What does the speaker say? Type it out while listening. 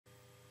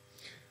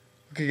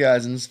Okay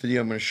guys, in this video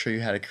I'm going to show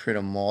you how to create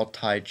a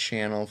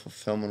multi-channel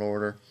fulfillment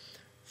order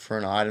for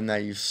an item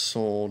that you've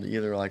sold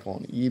either like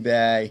on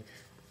eBay,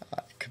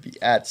 it could be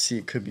Etsy,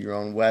 it could be your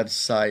own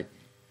website,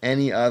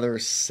 any other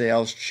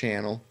sales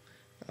channel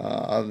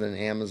other than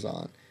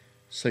Amazon.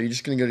 So you're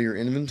just going to go to your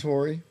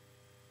inventory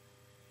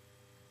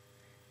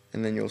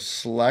and then you'll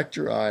select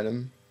your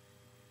item,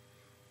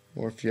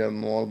 or if you have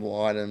multiple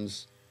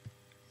items,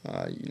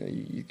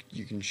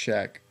 you can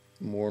check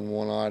more than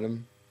one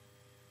item.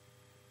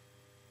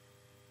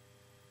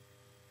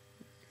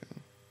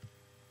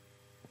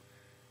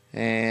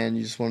 And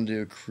you just want to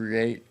do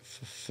create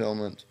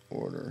fulfillment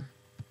order.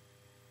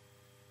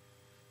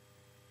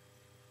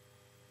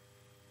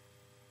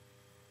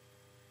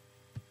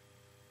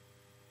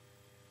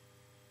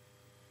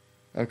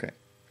 Okay.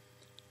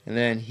 And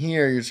then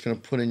here you're just going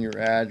to put in your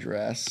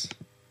address.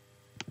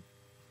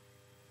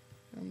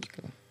 I'm just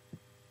going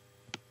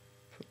to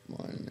put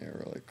mine in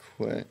there really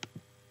quick.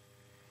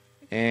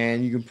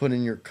 And you can put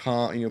in your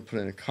put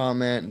in a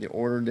comment, the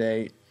order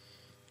date.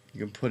 You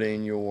can put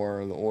in the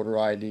order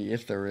ID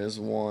if there is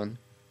one.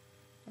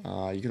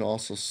 You can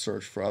also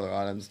search for other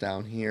items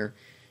down here.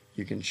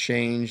 You can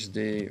change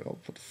I'll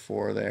put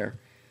 4 there,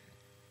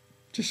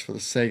 just for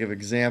the sake of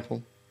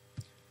example.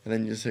 And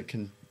then you just hit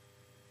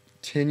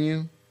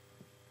continue.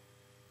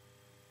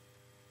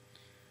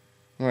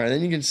 Alright,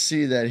 then you can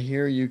see that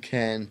here you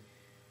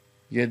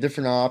have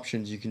different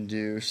options. You can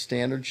do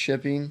standard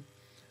shipping.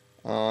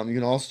 You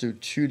can also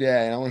do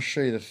 2-day. And I want to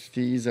show you the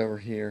fees over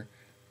here.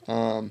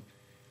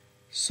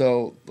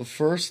 So the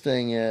first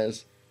thing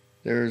is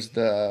there's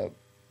the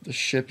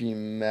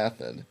shipping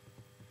method,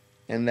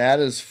 and that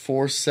is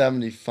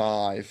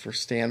 $4.75 for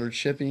standard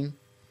shipping.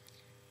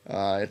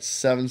 It's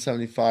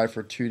 $7.75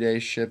 for 2-day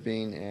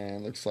shipping,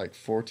 and it looks like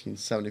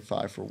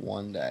 $14.75 for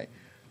 1 day.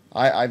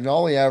 I've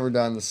only ever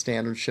done the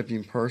standard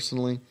shipping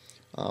personally,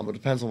 but it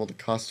depends on what the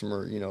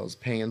customer is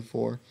paying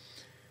for.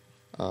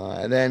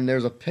 And then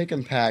there's a pick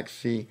and pack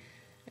fee,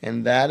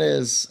 and that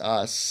is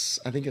I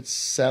think it's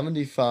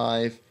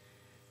 75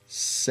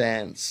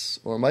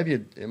 cents, or it might be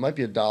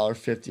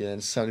 $1.50 and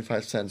then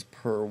 75 cents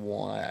per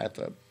one. I have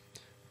to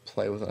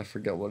play with it. I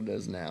forget what it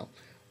is now.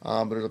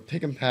 But there's a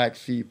pick and pack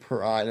fee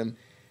per item,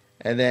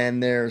 and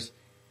then there's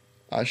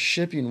a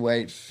shipping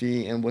weight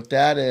fee, and what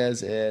that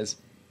is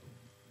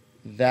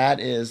that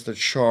is the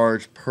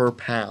charge per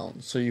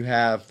pound. So you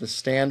have the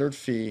standard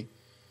fee,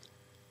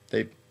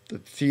 the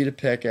fee to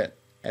pick it,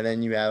 and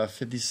then you have a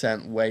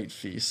 50-cent weight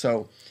fee.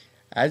 So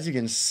as you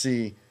can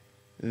see,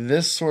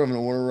 this sort of an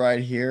order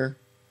right here,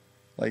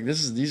 like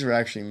these are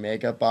actually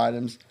makeup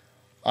items.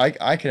 I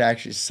could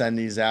actually send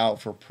these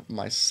out for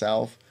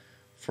myself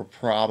for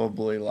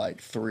probably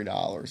like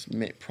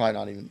 $3, probably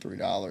not even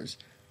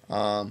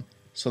 $3.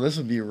 So this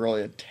would be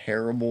really a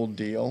terrible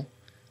deal,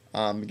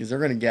 because they're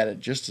going to get it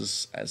just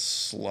as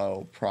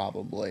slow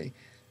probably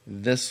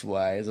this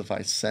way as if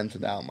I sent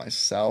it out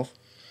myself.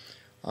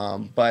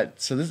 But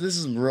so this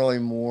is really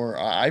more.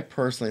 I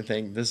personally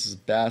think this is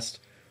best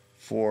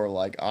for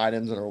like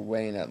items that are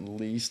weighing at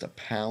least a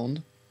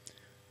pound.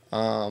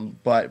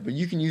 But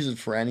you can use it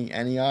for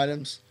any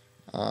items.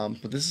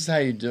 But this is how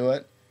you do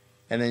it,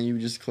 and then you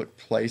just click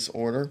place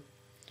order.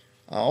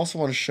 I also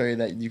want to show you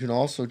that you can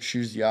also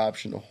choose the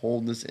option to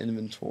hold this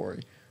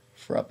inventory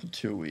for up to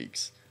 2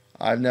 weeks.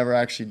 I've never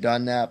actually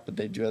done that, but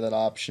they do have that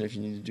option if you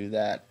need to do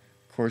that.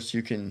 Of course,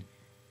 you can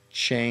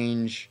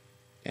change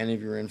any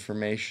of your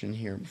information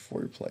here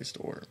before you place the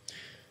order.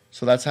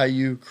 So that's how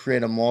you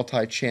create a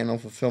multi-channel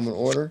fulfillment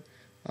order.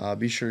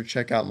 Be sure to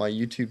check out my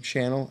YouTube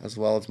channel as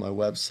well as my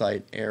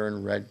website,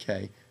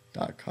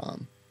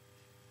 aaronredk.com.